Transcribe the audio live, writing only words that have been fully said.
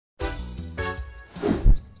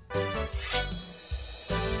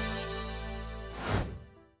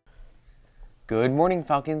Good morning,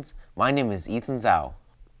 Falcons. My name is Ethan Zhao.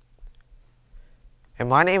 And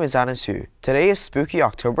my name is Adam Su. Today is spooky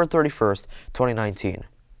October 31st, 2019.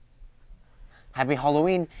 Happy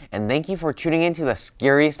Halloween, and thank you for tuning in to the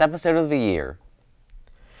scariest episode of the year.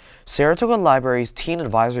 Saratoga Library's Teen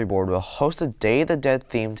Advisory Board will host a Day of the Dead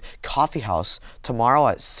themed coffee house tomorrow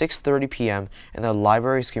at 6:30 p.m. in the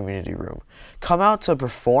library's community room. Come out to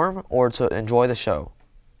perform or to enjoy the show.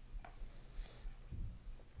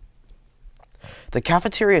 The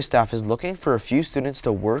cafeteria staff is looking for a few students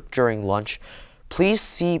to work during lunch. Please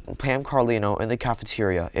see Pam Carlino in the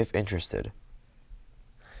cafeteria if interested.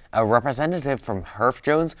 A representative from Herf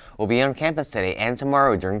Jones will be on campus today and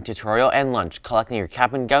tomorrow during tutorial and lunch, collecting your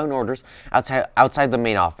cap and gown orders outside the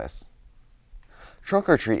main office. Trick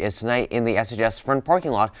or Treat is tonight in the SHS front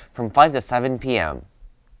parking lot from 5 to 7 p.m.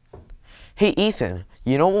 Hey Ethan,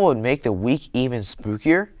 you know what would make the week even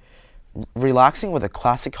spookier? Relaxing with a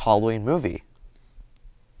classic Halloween movie.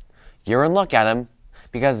 You're in luck, Adam,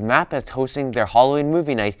 because MAP is hosting their Halloween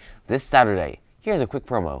movie night this Saturday. Here's a quick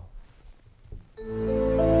promo.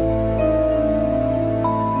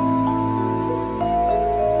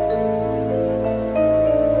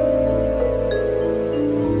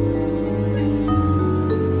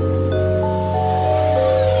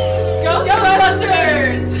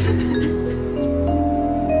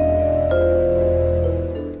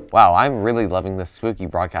 Wow, I'm really loving this spooky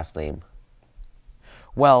broadcast name.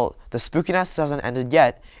 Well, the spookiness hasn't ended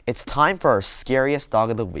yet. It's time for our scariest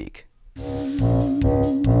dog of the week.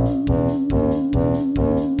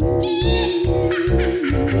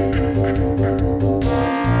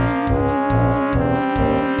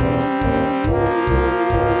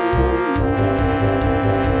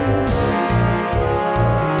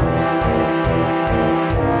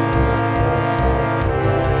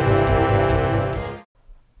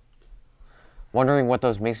 Wondering what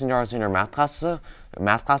those mason jars in your math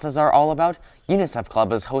classes are all about? UNICEF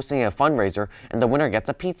Club is hosting a fundraiser and the winner gets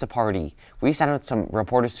a pizza party. We sent out some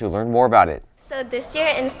reporters to learn more about it. So this year,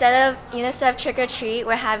 instead of UNICEF Trick or Treat,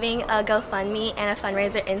 we're having a GoFundMe and a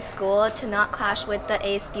fundraiser in school to not clash with the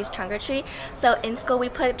ASB's Trunk or Treat. So in school, we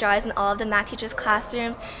put jars in all of the math teachers'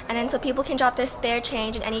 classrooms, and then so people can drop their spare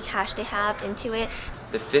change and any cash they have into it.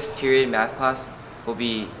 The 5th period math class will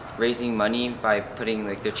be raising money by putting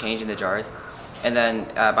their change in the jars. And then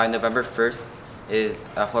by November 1st,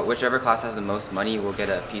 whichever class has the most money will get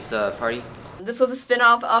a pizza party. This was a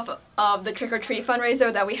spin-off of the Trick or Treat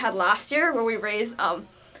fundraiser that we had last year, where we raised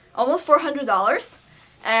almost $400,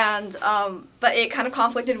 and but it kind of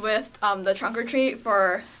conflicted with the Trunk or Treat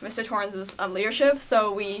for Mr. Torres' leadership,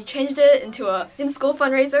 so we changed it into a in-school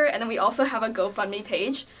fundraiser, and then we also have a GoFundMe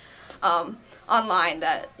page online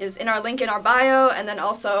that is in our link in our bio, and then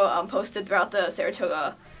also posted throughout the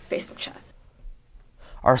Saratoga Facebook chat.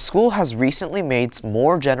 Our school has recently made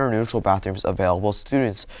more gender-neutral bathrooms available to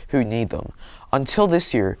students who need them. Until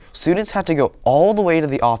this year, students had to go all the way to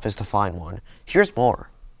the office to find one. Here's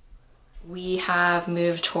more. We have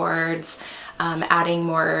moved towards adding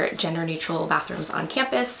more gender-neutral bathrooms on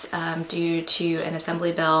campus due to an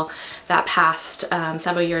assembly bill that passed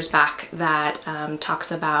several years back that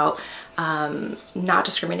talks about not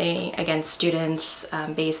discriminating against students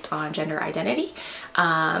based on gender identity.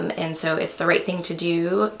 And so it's the right thing to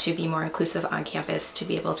do to be more inclusive on campus, to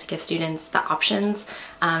be able to give students the options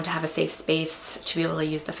to have a safe space, to be able to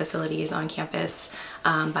use the facilities on campus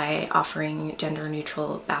by offering gender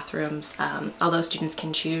neutral bathrooms. Although students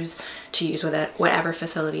can choose to use whatever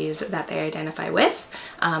facilities that they identify with,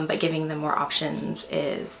 but giving them more options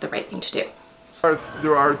is the right thing to do.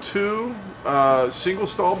 There are 2 single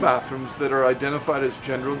stall bathrooms that are identified as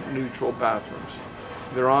gender neutral bathrooms.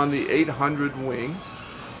 They're on the 800 wing,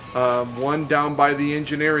 one down by the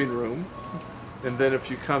engineering room, and then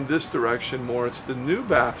if you come this direction more, it's the new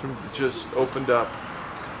bathroom that just opened up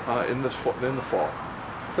in the fall.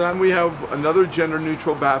 So then we have another gender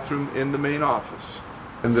neutral bathroom in the main office.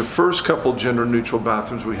 And the first couple gender neutral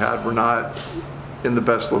bathrooms we had were not in the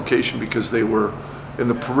best location because they were in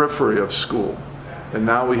the periphery of school. And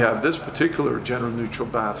now we have this particular gender neutral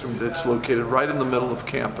bathroom that's located right in the middle of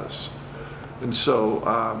campus. And so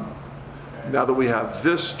now that we have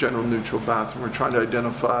this gender neutral bathroom, we're trying to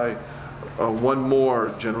identify one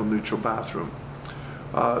more gender neutral bathroom.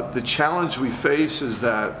 The challenge we face is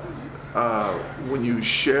that when you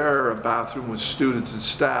share a bathroom with students and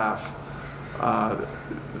staff,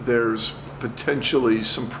 there's potentially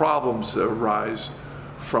some problems that arise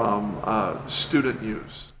from student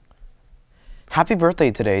use. Happy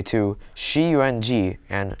birthday today to Shi Yuan-ji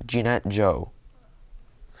and Jeanette Zhou.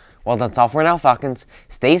 Well, that's all for now, Falcons.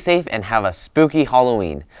 Stay safe and have a spooky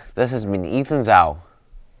Halloween. This has been Ethan Zhao.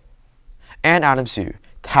 And and Adam Sue.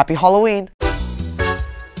 Happy Halloween!